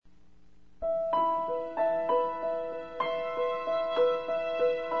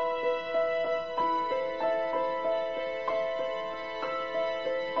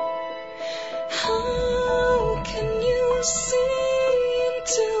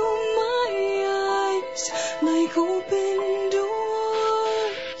like open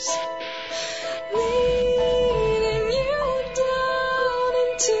doors, leading you down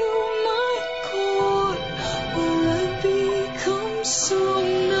into my core, where I become so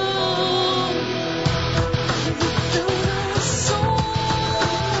numb without a soul.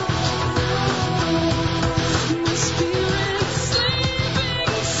 My spirit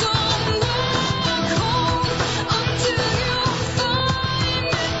sleeping somewhere cold until you find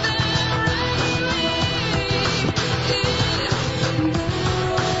me there and leave it back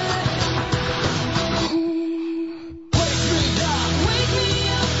home. Wake me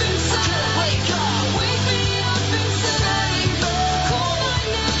up inside. Wake me up inside. Call my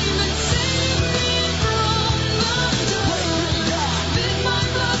name and save me from the dark. Bid my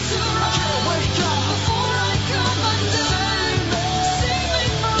blood to run before I come undone. Save me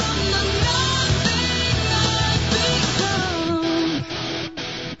from the nothing I've become.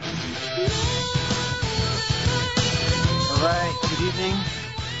 All right, good evening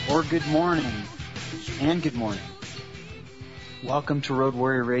or good morning, and good morning. Welcome to Road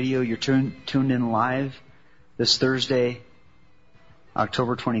Warrior Radio. You're tuned in live this Thursday,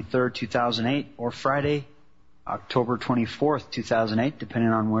 October 23rd, 2008, or Friday, October 24th, 2008,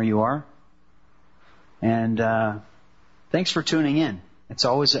 depending on where you are. And thanks for tuning in. It's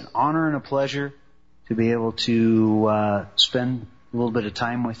always an honor and a pleasure to be able to spend a little bit of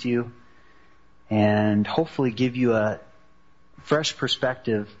time with you and hopefully give you a fresh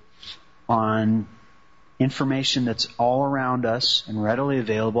perspective on information that's all around us and readily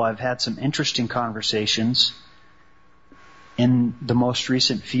available. I've had some interesting conversations in the most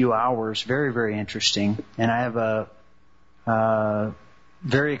recent few hours, very, very interesting. And I have a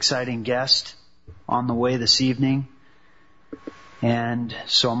very exciting guest on the way this evening. And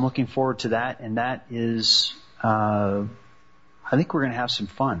so I'm looking forward to that. And that is, I think we're going to have some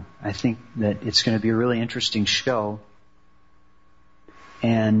fun. I think that it's going to be a really interesting show.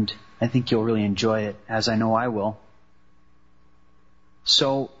 And I think you'll really enjoy it, as I know I will.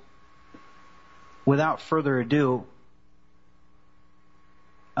 So, without further ado,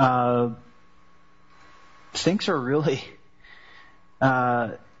 things are really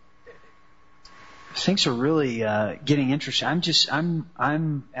getting interesting.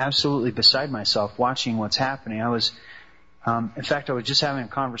 I'm absolutely beside myself watching what's happening. I was just having a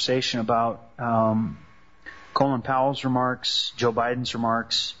conversation about Colin Powell's remarks, Joe Biden's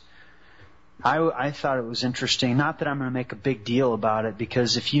remarks. I thought it was interesting. Not that I'm going to make a big deal about it,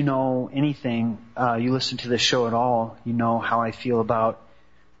 because if you know anything, you listen to this show at all, you know how I feel about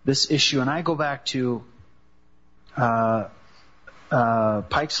this issue. And I go back to Pike's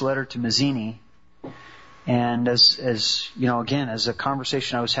letter to Mazzini, and as you know, again, as a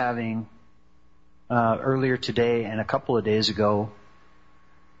conversation I was having earlier today and a couple of days ago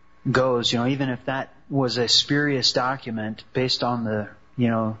goes, even if that was a spurious document based on the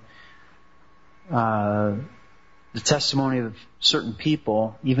testimony of certain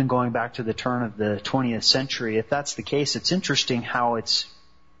people, even going back to the turn of the 20th century, if that's the case, it's interesting how it's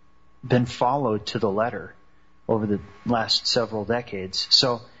been followed to the letter over the last several decades.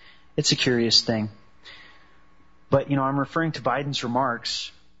 So it's a curious thing. But, I'm referring to Biden's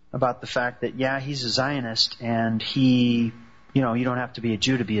remarks about the fact that, he's a Zionist, and he, you don't have to be a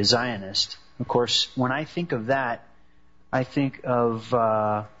Jew to be a Zionist. Of course, when I think of that, I think of,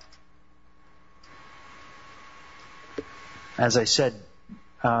 as I said,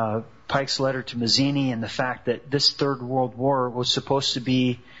 Pike's letter to Mazzini, and the fact that this Third World War was supposed to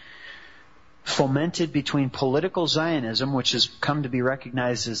be fomented between political Zionism, which has come to be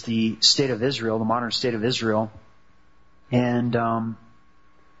recognized as the state of Israel, the modern state of Israel, and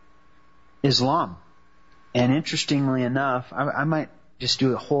Islam. And interestingly enough, I might just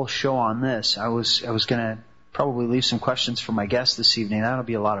do a whole show on this. I was going to probably leave some questions for my guest this evening. That'll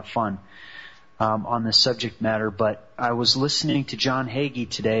be a lot of fun on this subject matter. But I was listening to John Hagee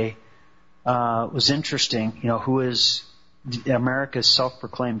today. It was interesting, who is America's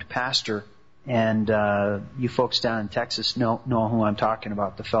self-proclaimed pastor. And you folks down in Texas know who I'm talking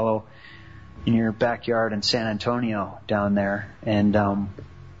about, the fellow in your backyard in San Antonio down there. And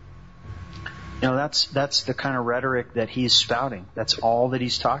that's the kind of rhetoric that he's spouting. That's all that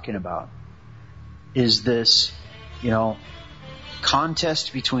he's talking about, is this,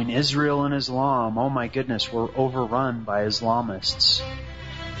 contest between Israel and Islam. Oh my goodness, we're overrun by Islamists.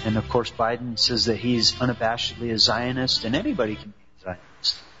 And of course, Biden says that he's unabashedly a Zionist, and anybody can be a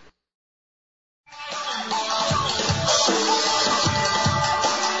Zionist.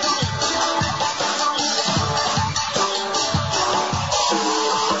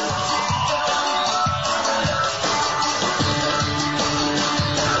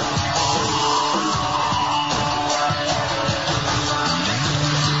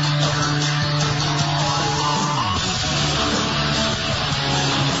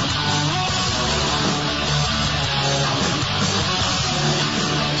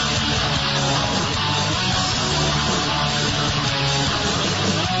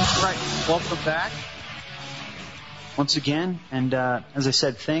 Welcome back once again. And as I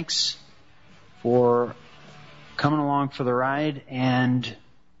said, thanks for coming along for the ride. And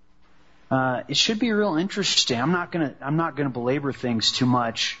it should be real interesting. I'm not gonna belabor things too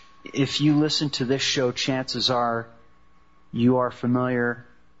much. If you listen to this show, chances are you are familiar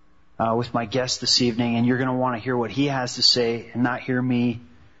with my guest this evening, and you're going to want to hear what he has to say and not hear me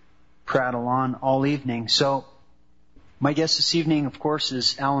prattle on all evening. So my guest this evening, of course,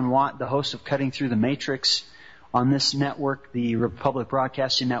 is Alan Watt, the host of Cutting Through the Matrix on this network, the Republic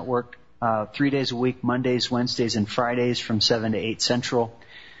Broadcasting Network, 3 days a week, Mondays, Wednesdays, and Fridays from 7 to 8 Central.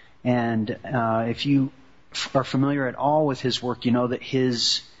 And if you are familiar at all with his work, you know that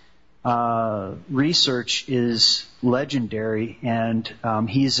his research is legendary, and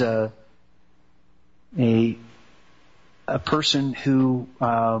he's a person who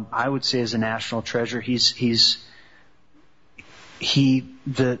I would say is a national treasure.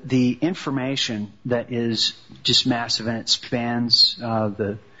 The information that is just massive, and it spans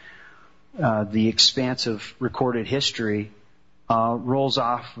the expanse of recorded history, rolls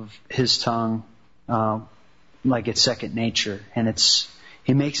off of his tongue like it's second nature, and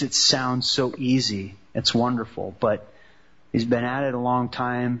he makes it sound so easy. It's wonderful, but he's been at it a long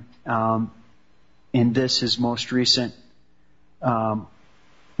time. In this, his most recent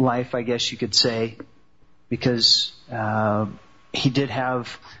life, I guess you could say, because he did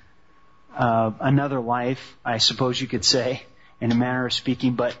have another life, I suppose you could say, in a manner of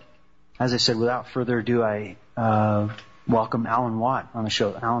speaking. But as I said, without further ado, I welcome Alan Watt on the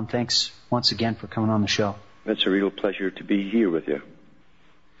show. Alan, thanks once again for coming on the show. It's a real pleasure to be here with you.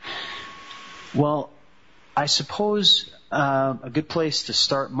 Well, I suppose a good place to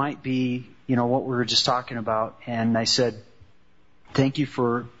start might be, what we were just talking about. And I said, thank you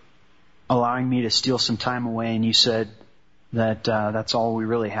for allowing me to steal some time away. And you said that that's all we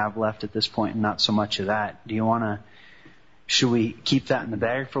really have left at this point, and not so much of that. Should we keep that in the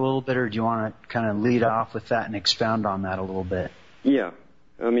bag for a little bit, or do you want to kind of lead off with that and expound on that a little bit? Yeah.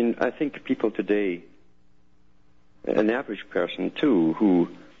 I think people today, an average person too,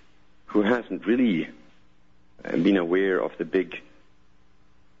 who hasn't really been aware of the big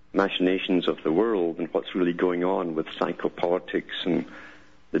machinations of the world and what's really going on with psychopolitics and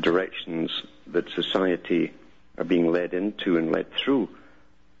the directions that society are being led into and led through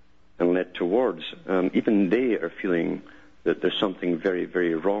and led towards, even they are feeling that there's something very,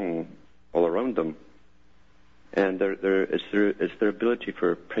 very wrong all around them. And it's their ability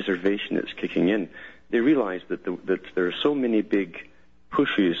for preservation that's kicking in. They realize that there are so many big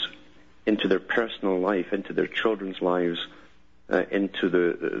pushes into their personal life, into their children's lives, into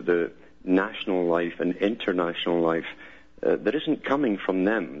the national life and international life that isn't coming from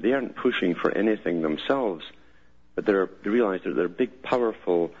them. They aren't pushing for anything themselves, but they realize that they're big,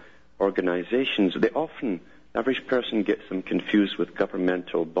 powerful organizations. The average person gets them confused with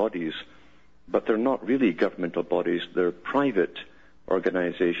governmental bodies, but they're not really governmental bodies. They're private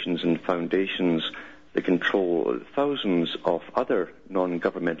organizations and foundations that control thousands of other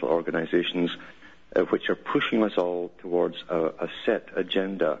non-governmental organizations which are pushing us all towards a set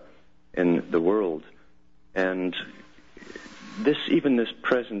agenda in the world. And even this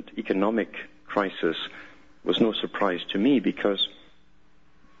present economic crisis was no surprise to me, because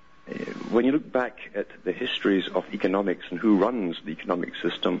when you look back at the histories of economics and who runs the economic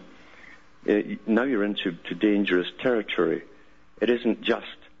system, now you're into dangerous territory. It isn't just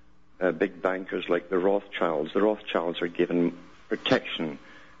big bankers like the Rothschilds. The Rothschilds are given protection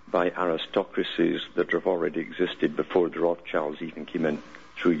by aristocracies that have already existed before the Rothschilds even came in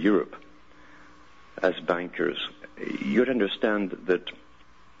through Europe as bankers. You'd understand that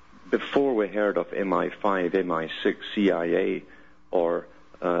before we heard of MI5, MI6, CIA, or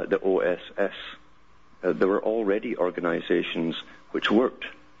the OSS, there were already organizations which worked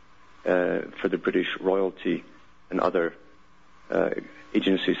for the British royalty and other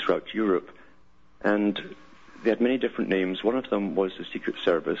agencies throughout Europe. And they had many different names. One of them was the Secret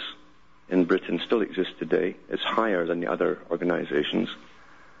Service in Britain, still exists today. It's higher than the other organizations.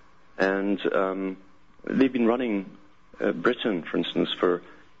 And they've been running Britain, for instance, for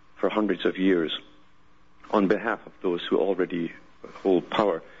hundreds of years on behalf of those who already hold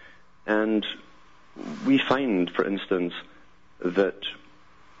power. And we find, for instance, that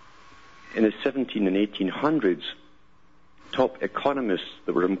in the 17 and 1800s, top economists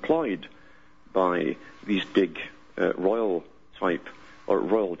that were employed by these big royal type or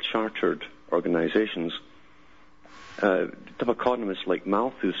royal chartered organizations, top economists like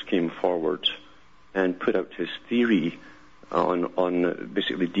Malthus came forward and put out his theory on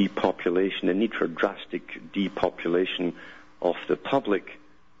basically depopulation, the need for drastic depopulation of the public,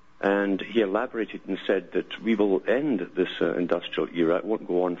 And he elaborated and said that we will end this industrial era. It won't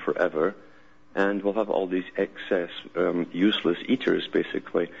go on forever. And we'll have all these excess, useless eaters,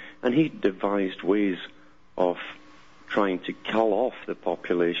 basically. And he devised ways of trying to cull off the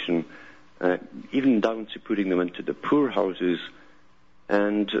population, even down to putting them into the poorhouses.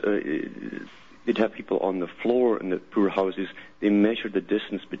 And they'd have people on the floor in the poorhouses. They measured the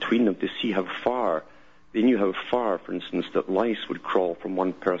distance between them to see how far. They knew how far, for instance, that lice would crawl from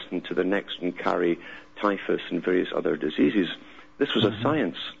one person to the next and carry typhus and various other diseases. This was a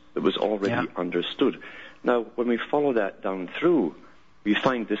science that was already understood. Now, when we follow that down through, we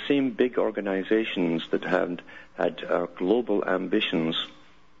find the same big organizations that had global ambitions,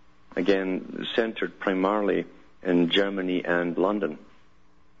 again, centered primarily in Germany and London,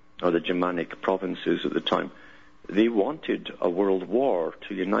 or the Germanic provinces at the time. They wanted a world war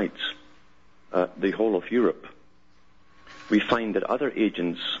to unite the whole of Europe. We find that other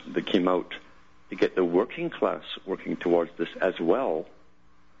agents that came out to get the working class working towards this as well,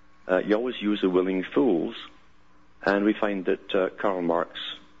 you always use the willing fools, and we find that Karl Marx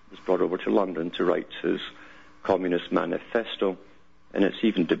was brought over to London to write his Communist Manifesto, and it's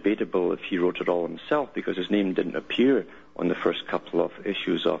even debatable if he wrote it all himself because his name didn't appear on the first couple of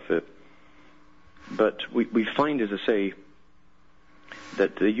issues of it. But we find, as I say,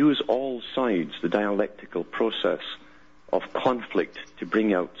 that they use all sides, the dialectical process of conflict, to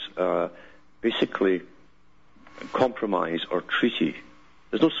bring out basically compromise or treaty.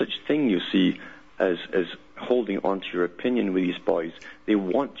 There's no such thing, you see, as holding on to your opinion with these boys. They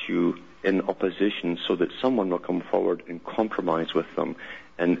want you in opposition so that someone will come forward and compromise with them.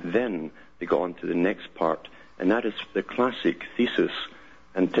 And then they go on to the next part, and that is the classic thesis,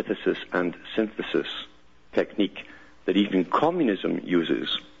 antithesis, and synthesis technique that even communism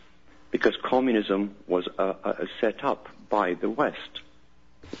uses, because communism was set up by the West.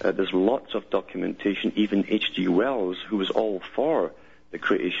 There's lots of documentation. Even H.G. Wells, who was all for the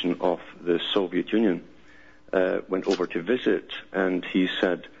creation of the Soviet Union, went over to visit, and he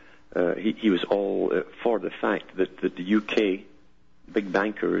said he was all for the fact that the UK, big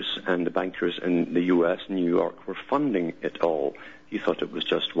bankers, and the bankers in the US, New York, were funding it all. He thought it was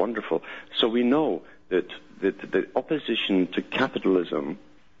just wonderful. So we know that the opposition to capitalism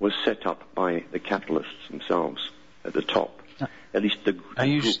was set up by the capitalists themselves at the top, at least the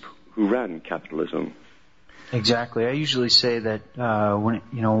group who ran capitalism. Exactly. I usually say that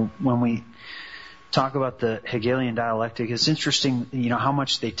when we talk about the Hegelian dialectic, it's interesting, how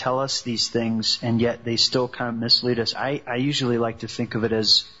much they tell us these things, and yet they still kind of mislead us. I usually like to think of it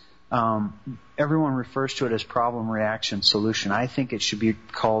as everyone refers to it as problem, reaction, solution. I think it should be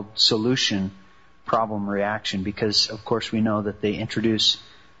called solution, problem, reaction, because, of course, we know that they introduce,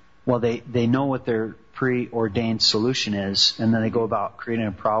 they know what their preordained solution is, and then they go about creating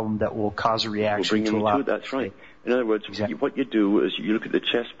a problem that will cause a reaction to allow. That's right. In other words, what you do is you look at the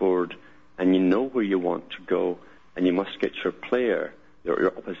chessboard and you know where you want to go, and you must get your player, your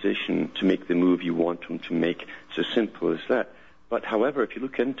opposition, to make the move you want them to make. It's as simple as that. But however, if you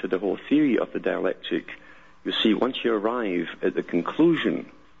look into the whole theory of the dialectic, you see once you arrive at the conclusion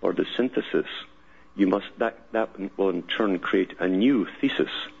or the synthesis, that will in turn create a new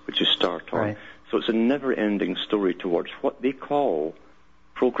thesis which you start on. Right. So it's a never-ending story towards what they call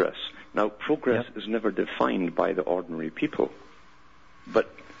progress. Now, progress is never defined by the ordinary people,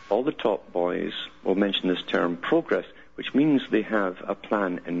 but all the top boys will mention this term progress, which means they have a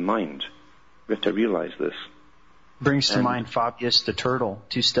plan in mind. We have to realize this. Brings to mind Fabius the turtle: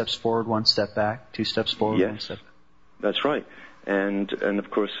 2 steps forward, 1 step back; 2 steps forward, 1 step back. That's right. And of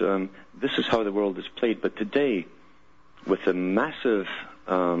course, this is how the world is played. But today, with the massive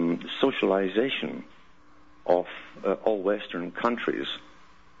socialization of all Western countries,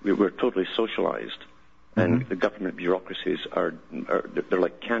 we're totally socialized, and the government bureaucracies they're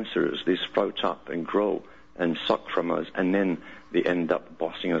like cancers. They sprout up and grow and suck from us, and then they end up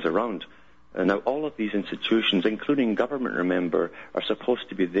bossing us around. Now, all of these institutions, including government, remember, are supposed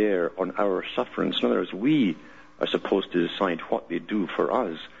to be there on our sufferance. In other words, we are supposed to decide what they do for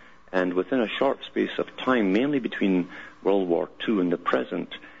us. And within a short space of time, mainly between World War II and the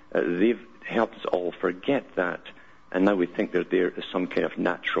present, they've helped us all forget that. And now we think that there is some kind of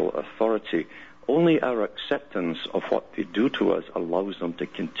natural authority. Only our acceptance of what they do to us allows them to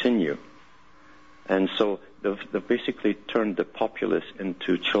continue. And so they've basically turned the populace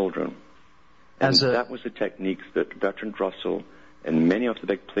into children. And that was the techniques that Bertrand Russell and many of the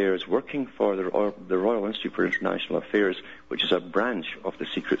big players working for the Royal Institute for International Affairs, which is a branch of the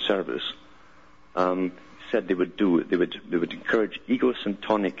Secret Service, said they would do. They would encourage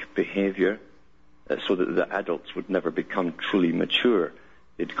egocentric behavior so that the adults would never become truly mature.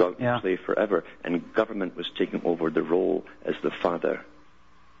 They'd go out and play forever, and government was taking over the role as the father.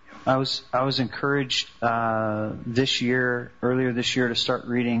 I was encouraged earlier this year, to start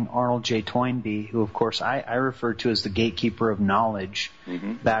reading Arnold J. Toynbee, who, of course, I refer to as the gatekeeper of knowledge,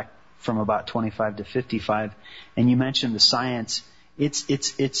 back from about 25 to 55. And you mentioned the science.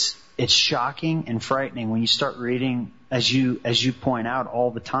 It's shocking and frightening when you start reading, as you point out all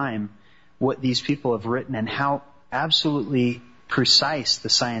the time, what these people have written and how absolutely precise the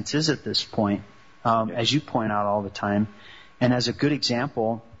science is at this point, as you point out all the time. And as a good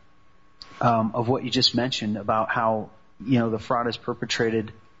example of what you just mentioned about how, the fraud is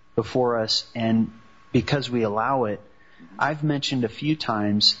perpetrated before us, and because we allow it, I've mentioned a few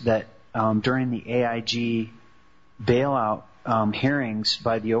times that during the AIG bailout hearings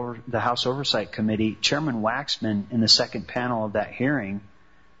by the House Oversight Committee, Chairman Waxman, in the second panel of that hearing,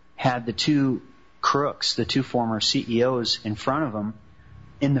 had the two crooks, the two former CEOs, in front of him.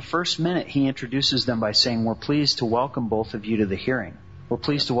 In the first minute, he introduces them by saying, "We're pleased to welcome both of you to the hearing. We're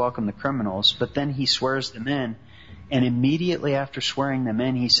pleased to welcome the criminals." But then he swears them in, and immediately after swearing them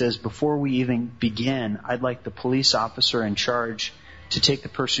in, he says, "Before we even begin, I'd like the police officer in charge to take the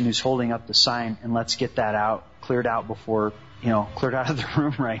person who's holding up the sign, and let's get that cleared out before, cleared out of the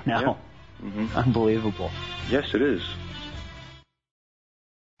room right now." Yeah. Unbelievable. Yes, it is.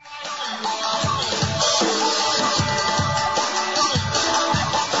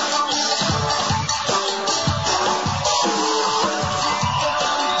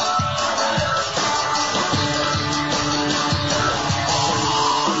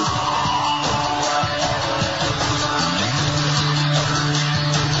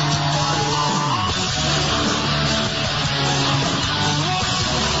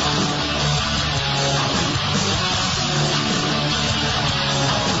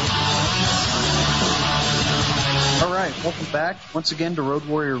 Welcome back once again to Road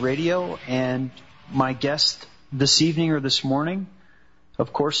Warrior Radio, and my guest this evening or this morning,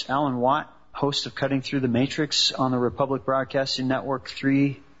 of course, Alan Watt, host of Cutting Through the Matrix on the Republic Broadcasting Network,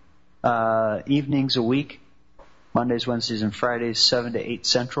 3 evenings a week, Mondays, Wednesdays, and Fridays, 7 to 8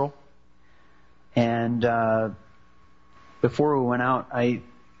 Central. And before we went out, I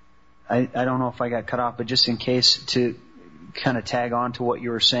don't know if I got cut off, but just in case, to kind of tag on to what you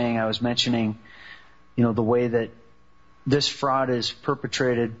were saying, I was mentioning, the way that this fraud is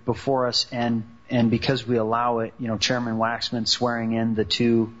perpetrated before us, and because we allow it, Chairman Waxman swearing in the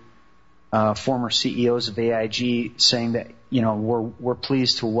two former CEOs of AIG, saying that, we're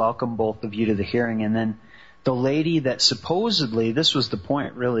pleased to welcome both of you to the hearing. And then the lady that supposedly, this was the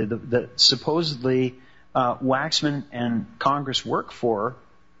point really, that supposedly Waxman and Congress work for,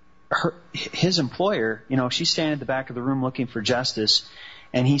 his employer, she's standing at the back of the room looking for justice.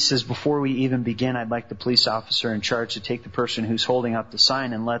 And he says, "Before we even begin, I'd like the police officer in charge to take the person who's holding up the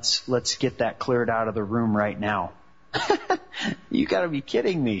sign, and let's get that cleared out of the room right now." You got to be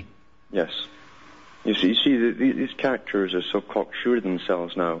kidding me. Yes. You see, these characters are so cocksure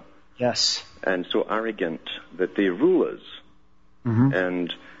themselves now. Yes. And so arrogant that they rule us.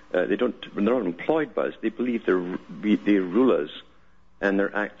 And they're not employed by us. They believe they rule us, and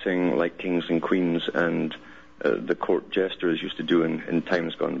they're acting like kings and queens and the court jesters used to do in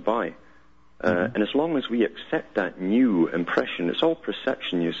times gone by. And as long as we accept that new impression, it's all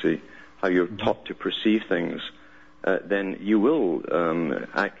perception, you see, how you're taught to perceive things, then you will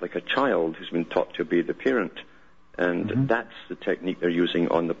act like a child who's been taught to obey the parent. And that's the technique they're using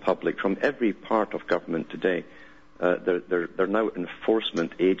on the public from every part of government today. They're now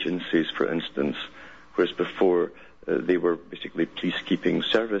enforcement agencies, for instance, whereas before they were basically peacekeeping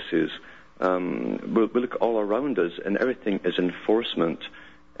services. We look all around us, and everything is enforcement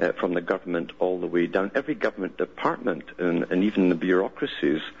from the government all the way down. Every government department and even the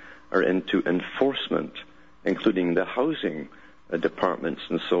bureaucracies are into enforcement, including the housing departments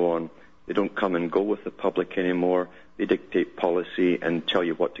and so on. They don't come and go with the public anymore. They dictate policy and tell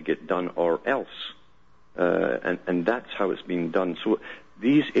you what to get done or else. And that's how it's being done. So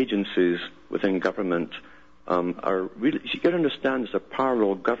these agencies within government are really, you got to understand, there's a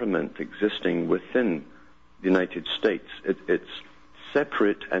parallel government existing within the United States. It's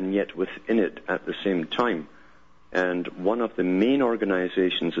separate and yet within it at the same time. And one of the main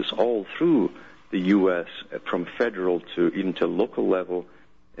organizations is all through the U.S., from federal to even to local level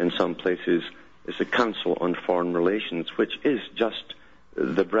in some places, is the Council on Foreign Relations, which is just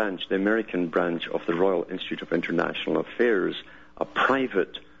the American branch of the Royal Institute of International Affairs, a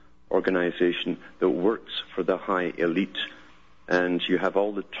private organization that works for the high elite. And you have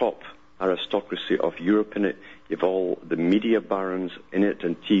all the top aristocracy of Europe in it. You have all the media barons in it,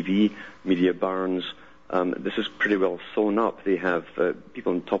 and TV media barons, This is pretty well sewn up. They have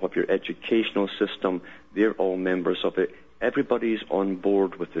people on top of your educational system. They're all members of it. Everybody's on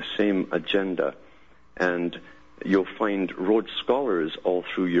board with the same agenda. And you'll find Rhodes Scholars all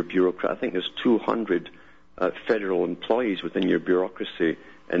through your bureaucracy. I think there's 200 federal employees within your bureaucracy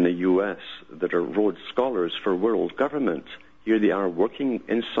in the U.S. that are Rhodes Scholars for world government. Here they are working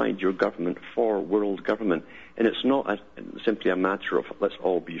inside your government for world government. And it's not simply a matter of let's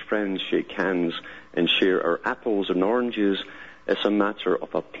all be friends, shake hands, and share our apples and oranges. It's a matter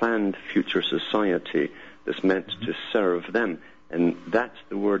of a planned future society that's meant to serve them. And that's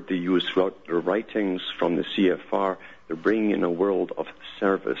the word they use throughout their writings from the CFR. They're bringing in a world of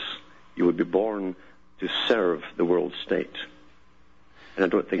service. You would be born to serve the world state. And I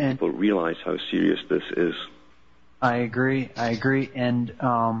don't think people realize how serious this is. I agree. And,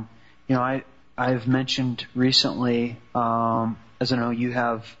 I've mentioned recently, as I know you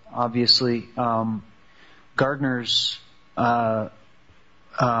have, obviously, Gardner's Hard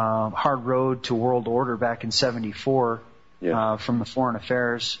Road to World Order back in '74 from the Foreign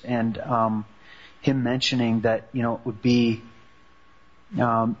Affairs, and him mentioning that, it would be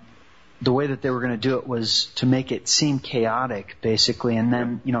the way that they were going to do it was to make it seem chaotic, basically, and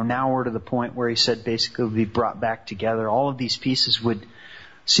then, now we're to the point where he said basically it would be brought back together. All of these pieces would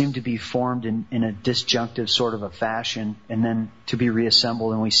seem to be formed in a disjunctive sort of a fashion and then to be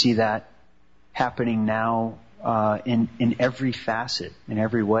reassembled, and we see that happening now in every facet, in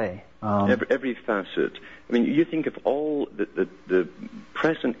every way. Every facet. I mean, you think of all the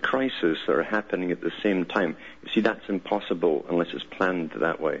present crises that are happening at the same time. You see, that's impossible unless it's planned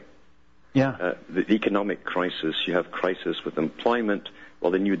that way. Yeah. The economic crisis, you have crisis with employment.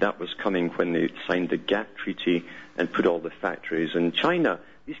 Well, they knew that was coming when they signed the GATT treaty and put all the factories in China.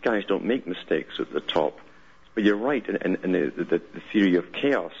 These guys don't make mistakes at the top. But you're right, in the theory of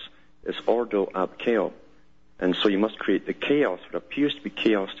chaos, it's ordo ab chaos. And so you must create the chaos, what appears to be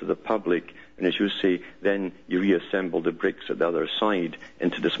chaos to the public, and as you say, then you reassemble the bricks at the other side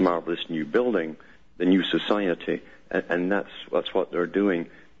into this marvelous new building, the new society, and that's what they're doing.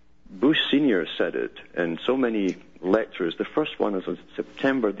 Bush Sr. said it in so many lectures. The first one is on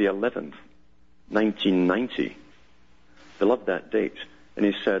September the 11th, 1990. They love that date. And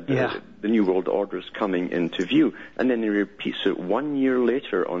he said the New World Order is coming into view. And then he repeats it 1 year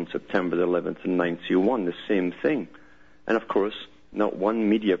later on September the 11th in 91, the same thing. And of course, not one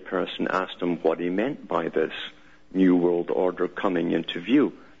media person asked him what he meant by this New World Order coming into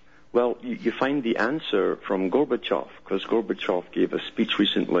view. Well, you find the answer from Gorbachev, because Gorbachev gave a speech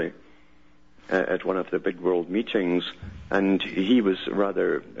recently at one of the big world meetings, and he was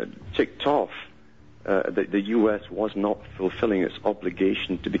rather ticked off that the U.S. was not fulfilling its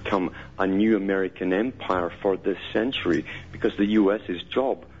obligation to become a new American empire for this century, because the U.S.'s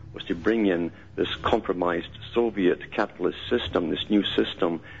job was to bring in this compromised Soviet capitalist system, this new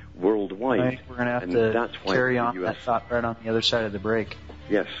system worldwide. Right. We're going to have to carry on that thought right on the other side of the break.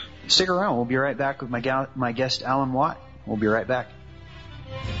 Yes. Stick around. We'll be right back with my guest, Alan Watt. We'll be right back.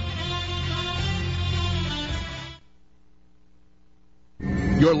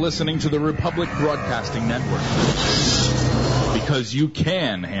 You're listening to the Republic Broadcasting Network, because you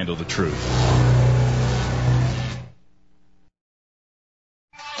can handle the truth.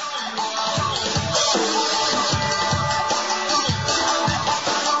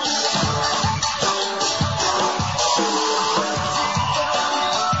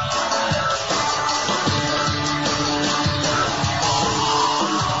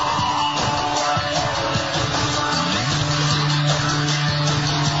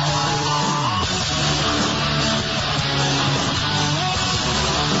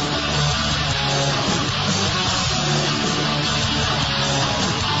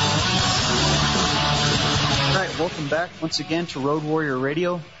 Once again to Road Warrior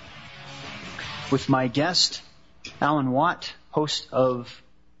Radio with my guest, Alan Watt, host of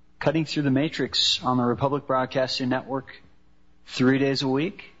Cutting Through the Matrix on the Republic Broadcasting Network 3 days a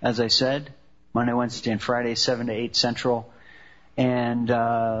week, as I said, Monday, Wednesday, and Friday, 7 to 8 Central. And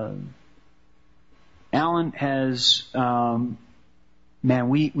Alan has,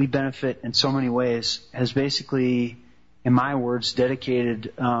 we benefit in so many ways, has basically, in my words,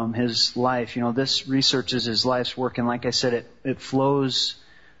 dedicated his life. This research is his life's work, and like I said, it flows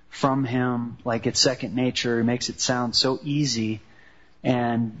from him like it's second nature. He makes it sound so easy,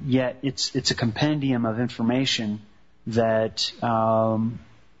 and yet it's a compendium of information that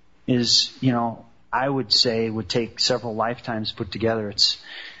is, I would say would take several lifetimes put together. It's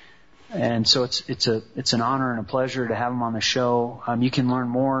an honor and a pleasure to have him on the show. You can learn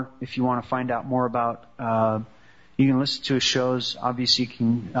more if you want to find out more about You can listen to his shows. Obviously, you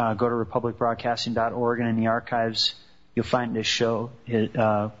can go to republicbroadcasting.org, and in the archives, you'll find his show,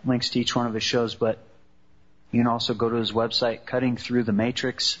 links to each one of his shows. But you can also go to his website,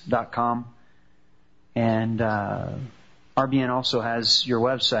 cuttingthroughthematrix.com. And RBN also has your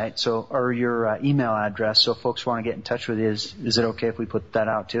website, or your email address. So if folks want to get in touch with you, is it okay if we put that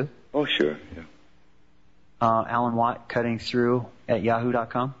out too? Oh, sure. Yeah. Alan Watt,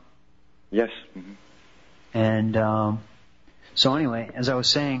 cuttingthrough@yahoo.com. Yes. Mm-hmm. And so anyway, as I was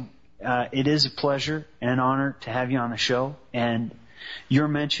saying, it is a pleasure and an honor to have you on the show. And you're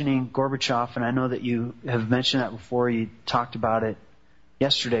mentioning Gorbachev, and I know that you have mentioned that before. You talked about it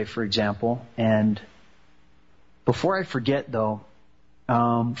yesterday, for example. And before I forget, though,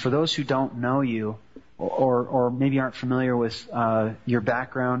 for those who don't know you or maybe aren't familiar with your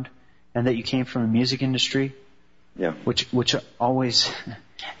background and that you came from the music industry, yeah, which always,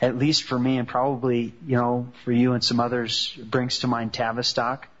 at least for me and probably, for you and some others, brings to mind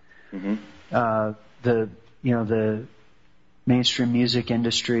Tavistock. Mm-hmm. The mainstream music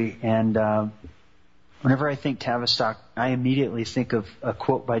industry. And whenever I think Tavistock, I immediately think of a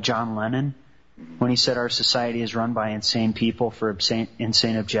quote by John Lennon when he said, "Our society is run by insane people for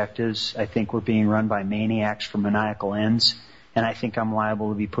insane objectives. I think we're being run by maniacs for maniacal ends. And I think I'm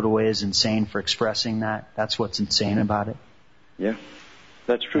liable to be put away as insane for expressing that. That's what's insane about it." Yeah,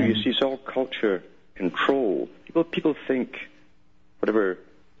 that's true. You see, it's all culture control. People think whatever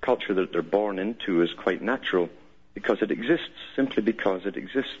culture that they're born into is quite natural because it exists, simply because it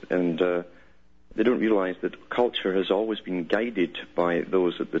exists. And they don't realize that culture has always been guided by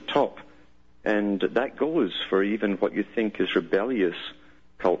those at the top. And that goes for even what you think is rebellious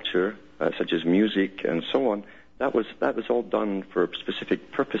culture, such as music and so on. That was all done for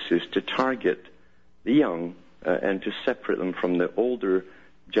specific purposes, to target the young and to separate them from the older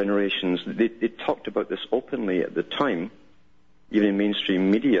generations. They talked about this openly at the time, even in mainstream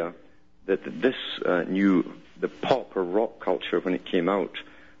media, that the pop or rock culture, when it came out,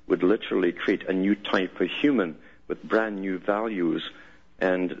 would literally create a new type of human with brand new values,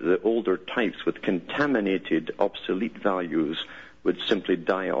 and the older types with contaminated, obsolete values would simply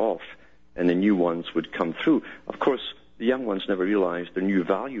die off, and the new ones would come through. Of course, the young ones never realized their new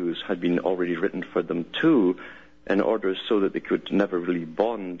values had been already written for them too, in order so that they could never really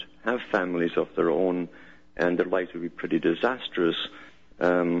bond, have families of their own, and their lives would be pretty disastrous,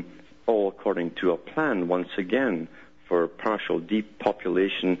 all according to a plan, once again, for partial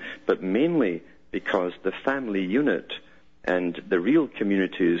depopulation, but mainly because the family unit and the real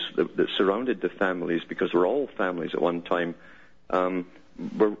communities that surrounded the families, because we're all families at one time,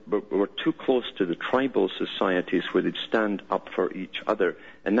 were too close to the tribal societies where they'd stand up for each other.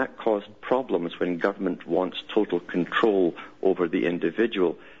 And that caused problems when government wants total control over the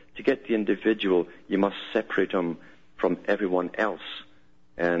individual. To get the individual, you must separate them from everyone else.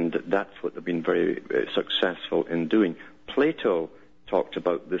 And that's what they've been very successful in doing. Plato talked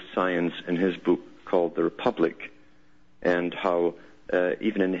about this science in his book called The Republic, and how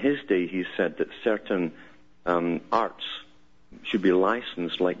even in his day he said that certain arts should be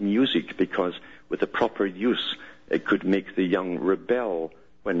licensed, like music, because with the proper use it could make the young rebel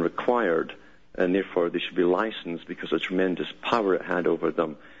when required, and therefore they should be licensed because of the tremendous power it had over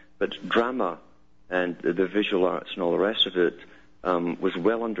them. But drama and the visual arts and all the rest of it was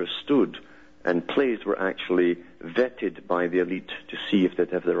well understood, and plays were actually vetted by the elite to see if they'd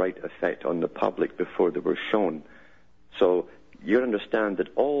have the right effect on the public before they were shown. So you understand that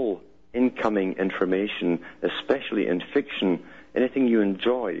all incoming information, especially in fiction, anything you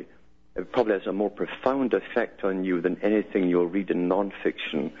enjoy, it probably has a more profound effect on you than anything you'll read in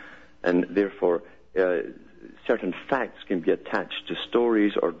non-fiction. And therefore, certain facts can be attached to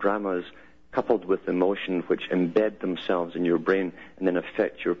stories or dramas coupled with emotion, which embed themselves in your brain and then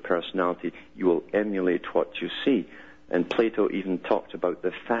affect your personality. You will emulate what you see. And Plato even talked about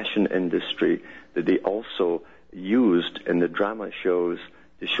the fashion industry, that they also used in the drama shows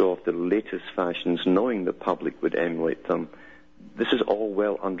to show off the latest fashions, knowing the public would emulate them. This is all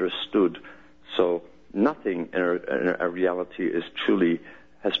well understood. So nothing in our reality has truly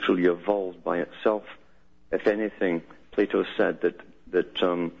evolved by itself. If anything, Plato said that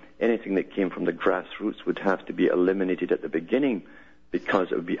anything that came from the grassroots would have to be eliminated at the beginning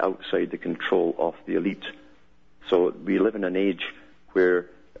because it would be outside the control of the elite. So we live in an age where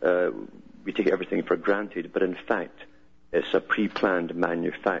we take everything for granted, but in fact, it's a pre-planned,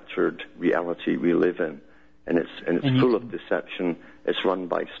 manufactured reality we live in, and it's full of deception. It's run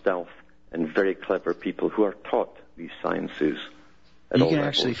by stealth and very clever people who are taught these sciences. You can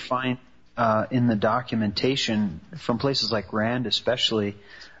actually find in the documentation from places like RAND, especially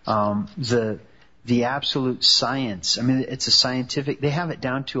the the absolute science. I mean, it's a scientific, they have it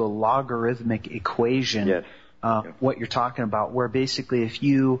down to a logarithmic equation. Yes. What you're talking about, where basically if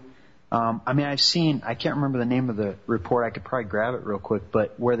you, I've seen, I can't remember the name of the report, I could probably grab it real quick,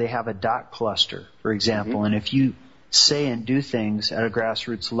 but where they have a dot cluster, for example, and if you say and do things at a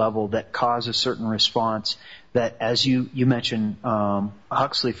grassroots level that cause a certain response, that as you mentioned,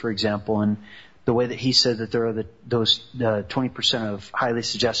 Huxley, for example, and the way that he said that there are those 20% of highly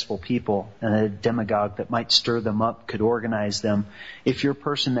suggestible people and a demagogue that might stir them up, could organize them. If you're a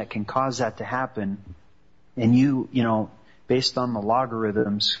person that can cause that to happen, and you based on the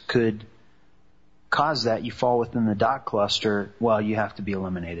logarithms, could cause that, you fall within the dot cluster, well, you have to be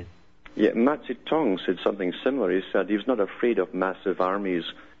eliminated. Yeah, Mao Zedong said something similar. He said he was not afraid of massive armies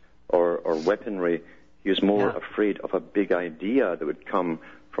or weaponry. He was more afraid of a big idea that would come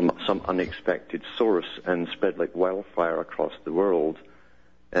from some unexpected source and spread like wildfire across the world.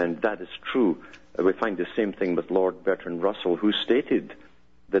 And that is true. We find the same thing with Lord Bertrand Russell, who stated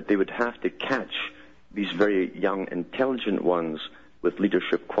that they would have to catch these very young, intelligent ones with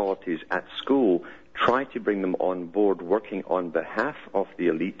leadership qualities at school, try to bring them on board, working on behalf of the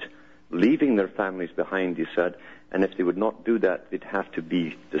elite, leaving their families behind, he said, and if they would not do that, they'd have to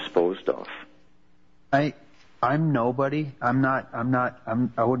be disposed of. I'm nobody. I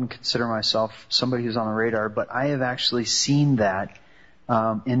wouldn't consider myself somebody who's on the radar, but I have actually seen that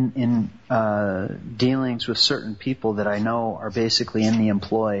in dealings with certain people that I know are basically in the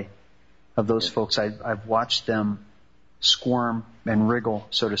employ of those folks. I've watched them squirm and wriggle,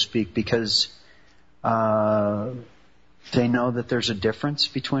 so to speak, because they know that there's a difference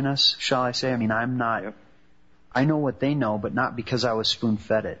between us, shall I say. I mean, I'm not, I know what they know, but not because I was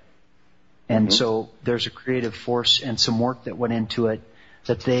spoon-fed it. And so there's a creative force and some work that went into it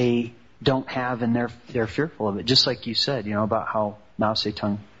that they don't have, and they're fearful of it. Just like you said, about how Mao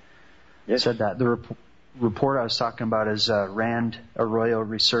Zedong said that. The report I was talking about is Rand Arroyo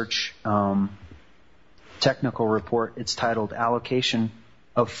Research technical report. It's titled Allocation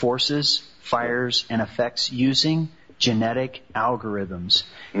of Forces, Fires, and Effects Using Genetic Algorithms.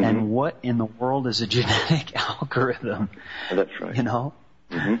 And what in the world is a genetic algorithm? That's right.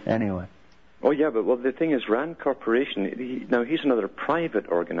 Anyway. Oh, yeah, but the thing is, Rand Corporation, he's another private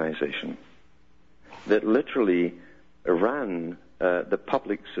organization that literally ran the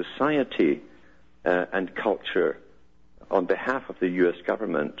public society and culture on behalf of the U.S.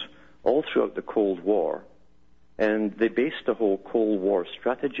 government all throughout the Cold War. And they based the whole Cold War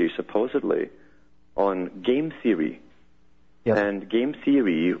strategy, supposedly, on game theory. And game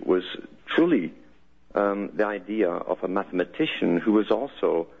theory was truly the idea of a mathematician who was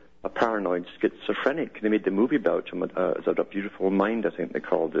also a paranoid schizophrenic. They made the movie about him, A Beautiful Mind, I think they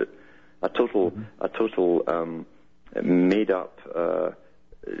called it. A total made-up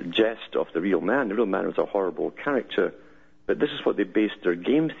jest of the real man. The real man was a horrible character. But this is what they based their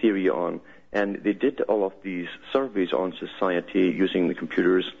game theory on. And they did all of these surveys on society using the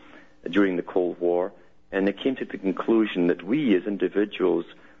computers during the Cold War. And they came to the conclusion that we as individuals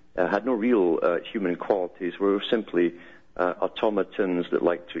had no real human qualities. We were simply automatons that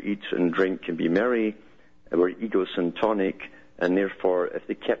like to eat and drink and be merry. We're egocentric, and therefore, if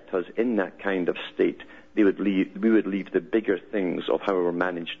they kept us in that kind of state, we would leave the bigger things of how we were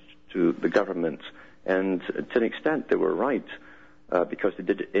managed to the government. And to an extent, they were right, because they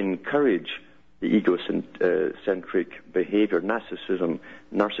did encourage the egocentric behavior, narcissism.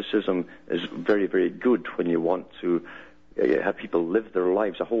 Narcissism is very, very good when you want to have people live their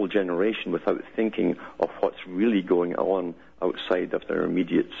lives, a whole generation, without thinking of what's really going on outside of their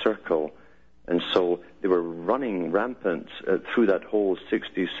immediate circle. And so they were running rampant through that whole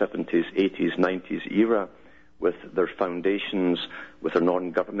 60s, 70s, 80s, 90s era with their foundations, with their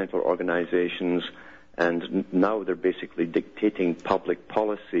non-governmental organizations, and now they're basically dictating public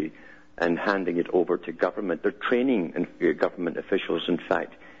policy and handing it over to government. They're training government officials, in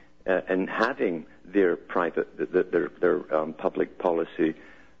fact, and having their public policy.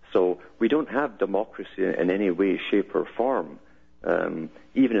 So we don't have democracy in any way, shape, or form.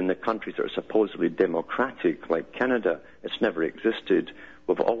 Even in the countries that are supposedly democratic, like Canada, it's never existed.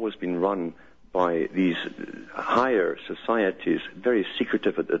 We've always been run by these higher societies, very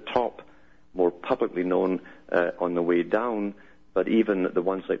secretive at the top, more publicly known on the way down. But even the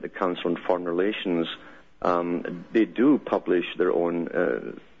ones like the Council on Foreign Relations, they do publish their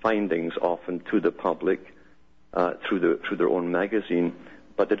own findings often to the public through their own magazine,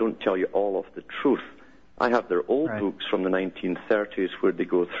 but they don't tell you all of the truth. I have their old books from the 1930s where they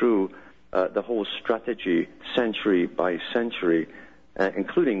go through the whole strategy century by century,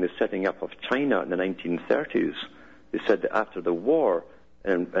 including the setting up of China in the 1930s. They said that after the war,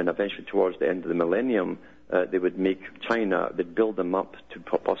 and eventually towards the end of the millennium, they would make China, they'd build them up to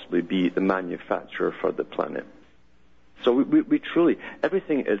possibly be the manufacturer for the planet. So we truly,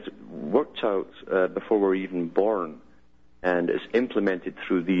 everything is worked out before we're even born, and is implemented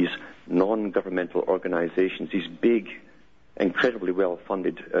through these non-governmental organizations, these big, incredibly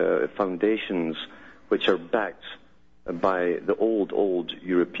well-funded foundations, which are backed by the old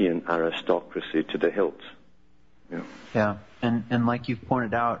European aristocracy to the hilt. Yeah, and like you've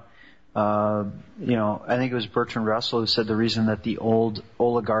pointed out, I think it was Bertrand Russell who said the reason that the old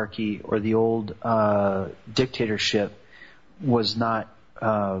oligarchy or the old dictatorship was not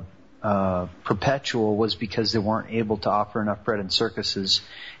perpetual was because they weren't able to offer enough bread and circuses,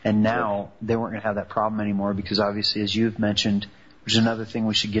 and now they weren't going to have that problem anymore because obviously, as you've mentioned, which is another thing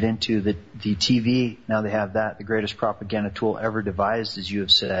we should get into, that the TV, now they have that, the greatest propaganda tool ever devised, as you have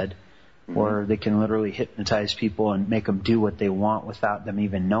said, where they can literally hypnotize people and make them do what they want without them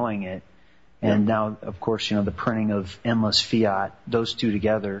even knowing it. And now, of course, the printing of endless fiat, those two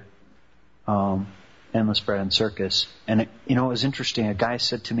together, endless bread and circus. And, it was interesting. A guy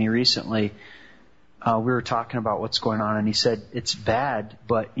said to me recently, we were talking about what's going on, and he said, it's bad,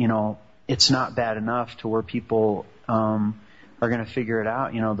 but, it's not bad enough to where people are going to figure it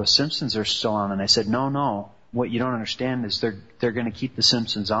out. The Simpsons are still on. And I said, no. What you don't understand is they're going to keep the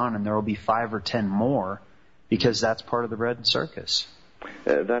Simpsons on, and there will be 5 or 10 more, because that's part of the bread and circus.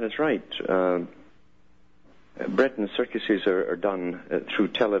 That is right. Bread and circuses are done through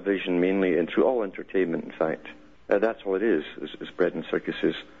television mainly, and through all entertainment, in fact. That's all it is bread and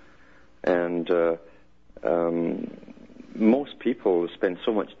circuses. And most people spend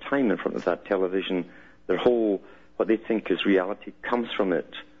so much time in front of that television, their whole, what they think is reality comes from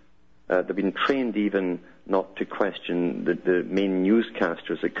it. They've been trained even not to question the main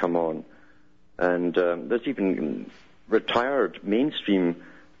newscasters that come on. And there's even retired mainstream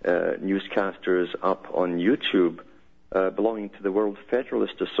newscasters up on YouTube belonging to the World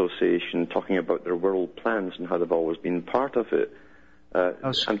Federalist Association, talking about their world plans and how they've always been part of it.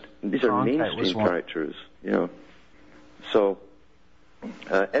 And these are mainstream characters, So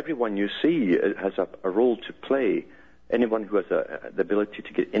everyone you see has a role to play. Anyone who has the ability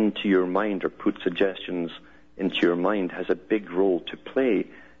to get into your mind or put suggestions into your mind has a big role to play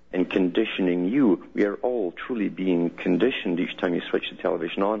in conditioning you. We are all truly being conditioned each time you switch the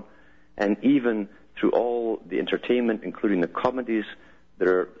television on. And even through all the entertainment, including the comedies,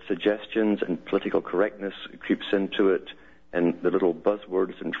 there are suggestions, and political correctness creeps into it, and the little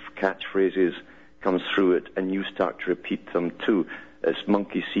buzzwords and catchphrases comes through it, and you start to repeat them too. It's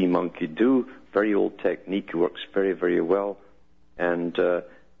monkey see, monkey do. Very old technique, works very, very well. And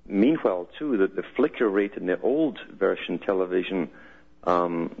meanwhile, too, the flicker rate in the old version television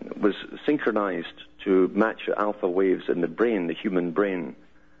was synchronized to match the alpha waves in the brain, the human brain.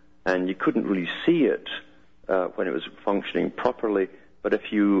 And you couldn't really see it when it was functioning properly. But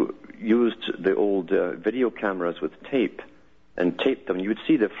if you used the old video cameras with tape and taped them, you would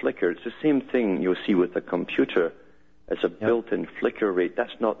see the flicker. It's the same thing you'll see with a computer. It's a built-in flicker rate.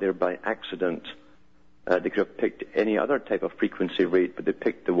 That's not there by accident. They could have picked any other type of frequency rate, but they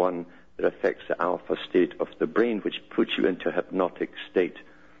picked the one that affects the alpha state of the brain, which puts you into a hypnotic state.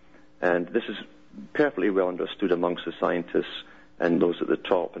 And this is perfectly well understood amongst the scientists and those at the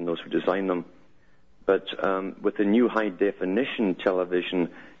top and those who design them. But with the new high-definition television,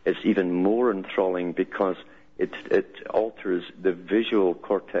 it's even more enthralling because it alters the visual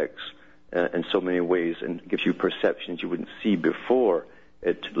cortex in so many ways and gives you perceptions you wouldn't see before.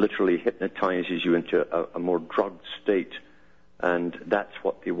 It literally hypnotizes you into a more drugged state, and that's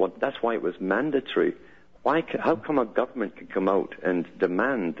what they want. That's why it was mandatory. How come a government can come out and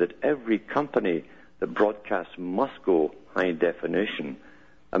demand that every company that broadcasts must go high definition?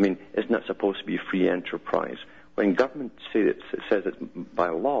 I mean, isn't that supposed to be free enterprise? When government says it by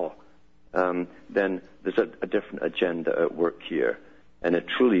law, then there's a different agenda at work here, and it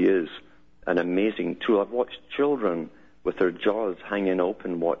truly is an amazing tool. I've watched children with their jaws hanging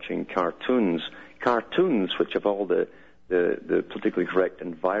open watching cartoons which have all the politically correct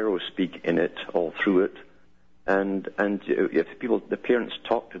and viral speak in it, all through it. And if the parents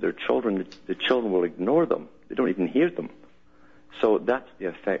talk to their children, the children will ignore them. They don't even hear them. So that's the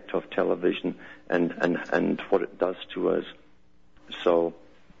effect of television and what it does to us. So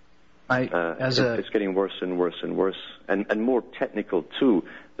it's getting worse and worse and worse, and more technical too.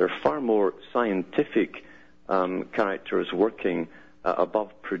 There are far more scientific characters working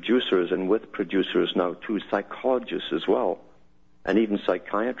above producers, and with producers now too, psychologists as well, and even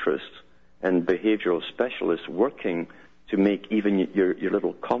psychiatrists and behavioral specialists working to make even your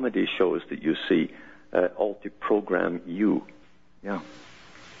little comedy shows that you see all to program you. Yeah.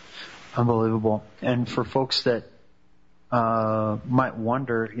 Unbelievable. And for folks that might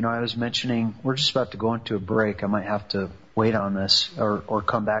wonder, I was mentioning we're just about to go into a break. I might have to wait on this or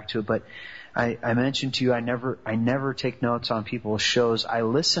come back to it. But I mentioned to you, I never take notes on people's shows. I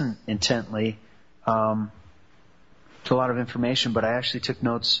listen intently to a lot of information, but I actually took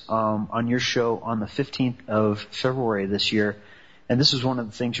notes on your show on the 15th of February this year. And this is one of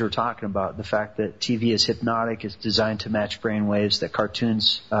the things you were talking about, the fact that TV is hypnotic, it's designed to match brain waves, that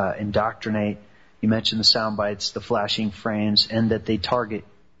cartoons indoctrinate. You mentioned the sound bites, the flashing frames, and that they target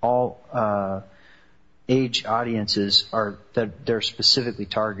all age audiences that they're specifically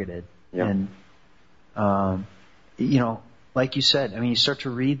targeted. Yeah. And, like you said, you start to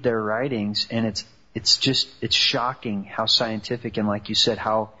read their writings, and it's shocking how scientific, and like you said,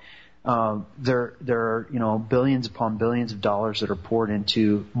 how there are billions upon billions of dollars that are poured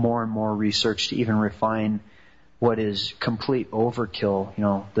into more and more research to even refine what is complete overkill,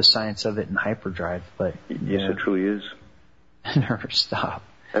 the science of it in hyperdrive. But yes, it truly is. Never stop.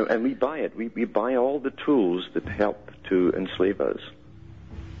 And we buy it. We buy all the tools that help to enslave us,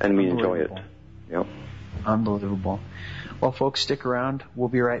 and we enjoy it. Yeah. Unbelievable. Well, folks, stick around. We'll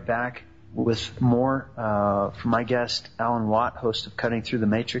be right back with more from my guest, Alan Watt, host of Cutting Through the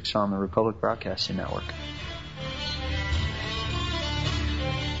Matrix on the Republic Broadcasting Network.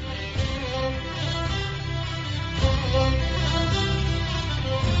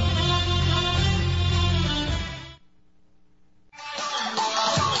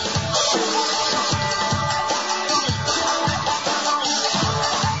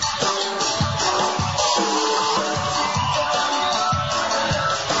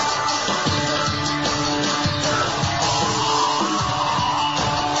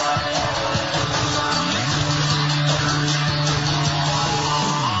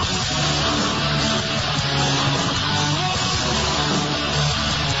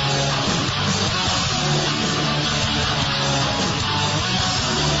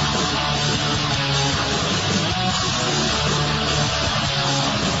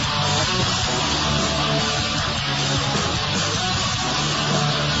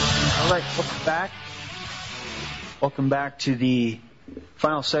 Welcome back to the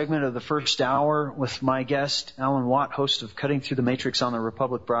final segment of the first hour with my guest, Alan Watt, host of Cutting Through the Matrix on the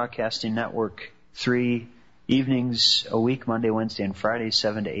Republic Broadcasting Network, 3 evenings a week, Monday, Wednesday, and Friday,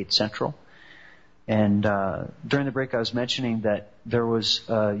 7 to 8 Central. And during the break, I was mentioning that there was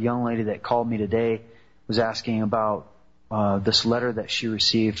a young lady that called me today, was asking about this letter that she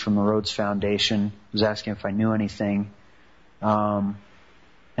received from the Rhodes Foundation, was asking if I knew anything. And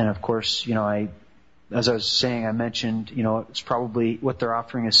of course, as I was saying, I mentioned, it's probably what they're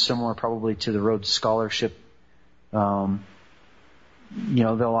offering is similar probably to the Rhodes Scholarship. They'll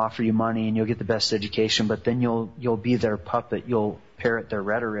offer you money and you'll get the best education, but then you'll be their puppet. You'll parrot their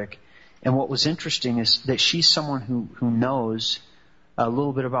rhetoric. And what was interesting is that she's someone who knows a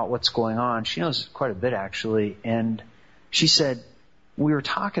little bit about what's going on. She knows quite a bit actually. And she said, we were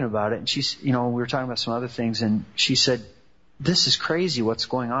talking about it, and we were talking about some other things, and she said, this is crazy what's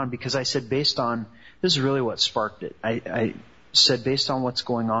going on, because I said this is really what sparked it. I said based on what's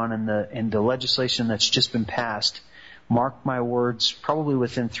going on in the legislation that's just been passed, mark my words, probably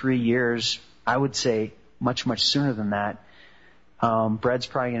within 3 years, I would say much, much sooner than that, bread's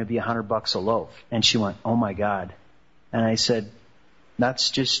probably going to be $100 a loaf. And she went, oh my God. And I said,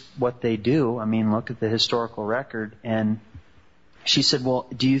 that's just what they do. Look at the historical record. And she said, well,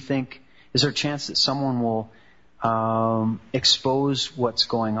 do you think, is there a chance that someone will expose what's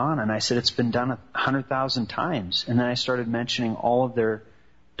going on? And I said, it's been done 100,000 times. And then I started mentioning all of their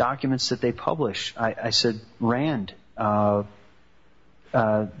documents that they publish. I said, Rand, the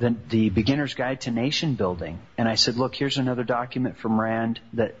Beginner's Guide to Nation Building. And I said, look, here's another document from Rand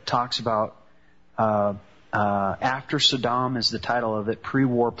that talks about, after Saddam is the title of it,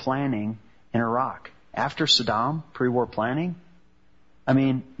 pre-war planning in Iraq. After Saddam, pre-war planning?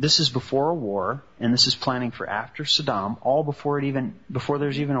 This is before a war, and this is planning for after Saddam, all before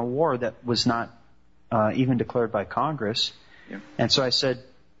there's even a war that was not even declared by Congress. Yeah. And so I said,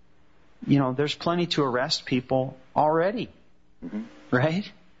 there's plenty to arrest people already,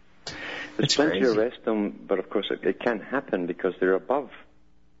 right? There's plenty to arrest them, but of course it can't happen because they're above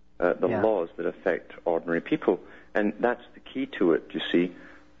the laws that affect ordinary people. And that's the key to it, you see.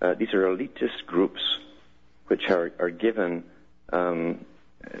 These are elitist groups which are given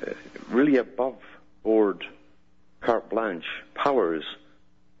really above-board carte blanche powers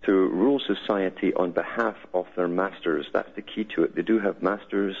to rule society on behalf of their masters. That's the key to it. They do have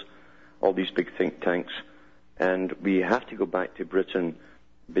masters, all these big think tanks, and we have to go back to Britain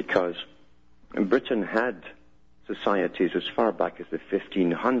because Britain had societies as far back as the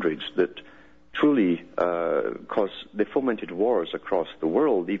 1500s that truly they fomented wars across the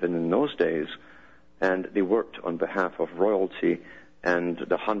world, even in those days, and they worked on behalf of royalty and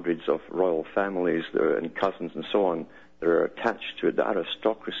the hundreds of royal families and cousins and so on that are attached to it, the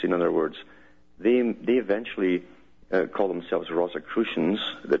aristocracy, in other words. They eventually call themselves Rosicrucians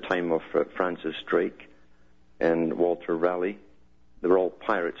at the time of Francis Drake and Walter Raleigh. They were all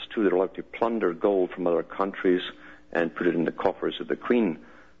pirates, too. They were allowed to plunder gold from other countries and put it in the coffers of the Queen.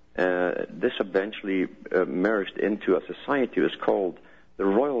 This eventually merged into a society that was called the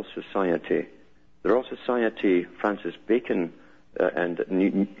Royal Society. The Royal Society, Francis Bacon and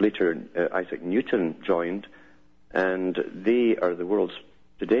later Isaac Newton joined, and they are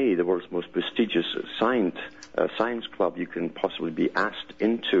today the world's most prestigious science club you can possibly be asked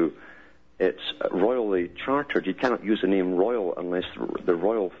into. It's royally chartered. You cannot use the name royal unless the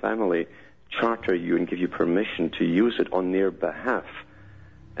royal family charter you and give you permission to use it on their behalf.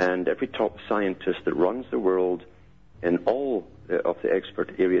 And every top scientist that runs the world in all of the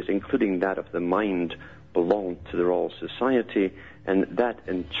expert areas, including that of the mind, belong to the Royal Society, and that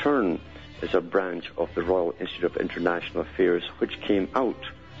in turn is a branch of the Royal Institute of International Affairs, which came out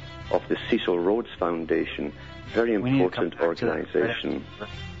of the Cecil Rhodes Foundation, very important organization.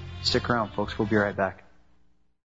 Stick around, folks. We'll be right back.